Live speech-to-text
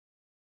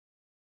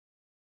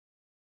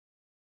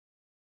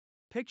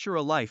Picture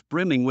a life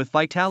brimming with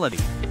vitality.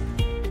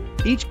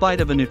 Each bite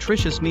of a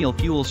nutritious meal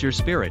fuels your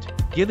spirit,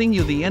 giving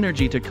you the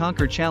energy to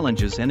conquer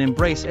challenges and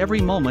embrace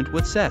every moment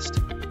with zest.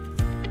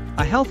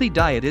 A healthy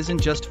diet isn't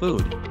just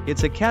food,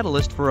 it's a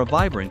catalyst for a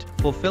vibrant,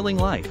 fulfilling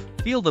life.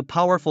 Feel the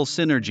powerful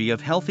synergy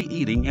of healthy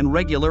eating and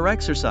regular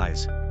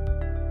exercise.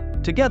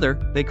 Together,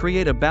 they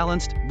create a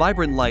balanced,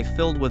 vibrant life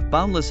filled with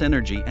boundless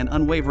energy and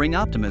unwavering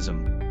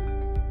optimism.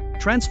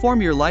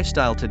 Transform your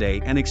lifestyle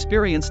today and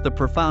experience the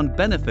profound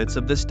benefits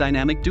of this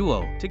dynamic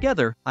duo.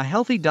 Together, a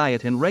healthy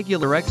diet and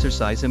regular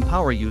exercise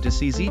empower you to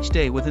seize each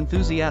day with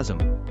enthusiasm.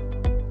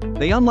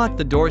 They unlock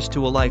the doors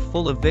to a life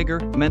full of vigor,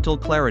 mental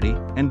clarity,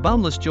 and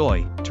boundless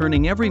joy,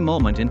 turning every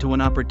moment into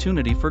an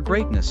opportunity for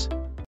greatness.